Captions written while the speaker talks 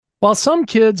While some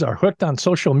kids are hooked on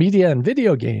social media and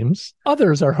video games,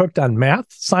 others are hooked on math,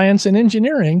 science, and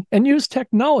engineering and use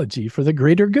technology for the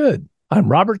greater good. I'm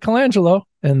Robert Colangelo,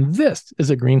 and this is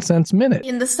a Green Sense Minute.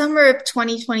 In the summer of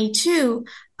 2022,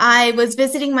 I was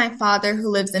visiting my father who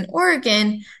lives in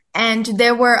Oregon, and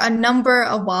there were a number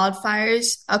of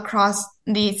wildfires across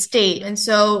the state. And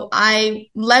so I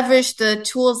leveraged the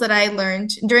tools that I learned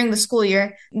during the school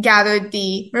year, gathered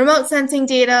the remote sensing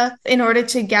data in order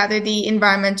to gather the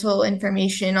environmental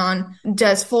information on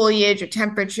does foliage or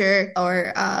temperature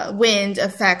or wind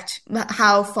affect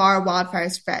how far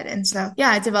wildfires spread. And so,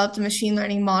 I developed a machine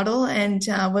learning model and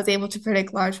was able to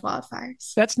predict large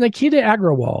wildfires. That's Nikita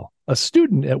Agrawal, a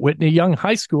student at Whitney Young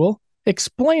High School,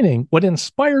 explaining what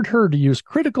inspired her to use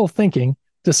critical thinking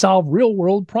to solve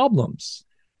real-world problems.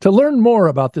 To learn more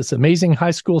about this amazing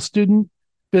high school student,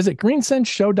 visit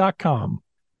greensenseshow.com.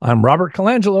 I'm Robert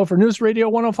Colangelo for News Radio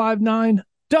 105.9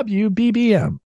 WBBM.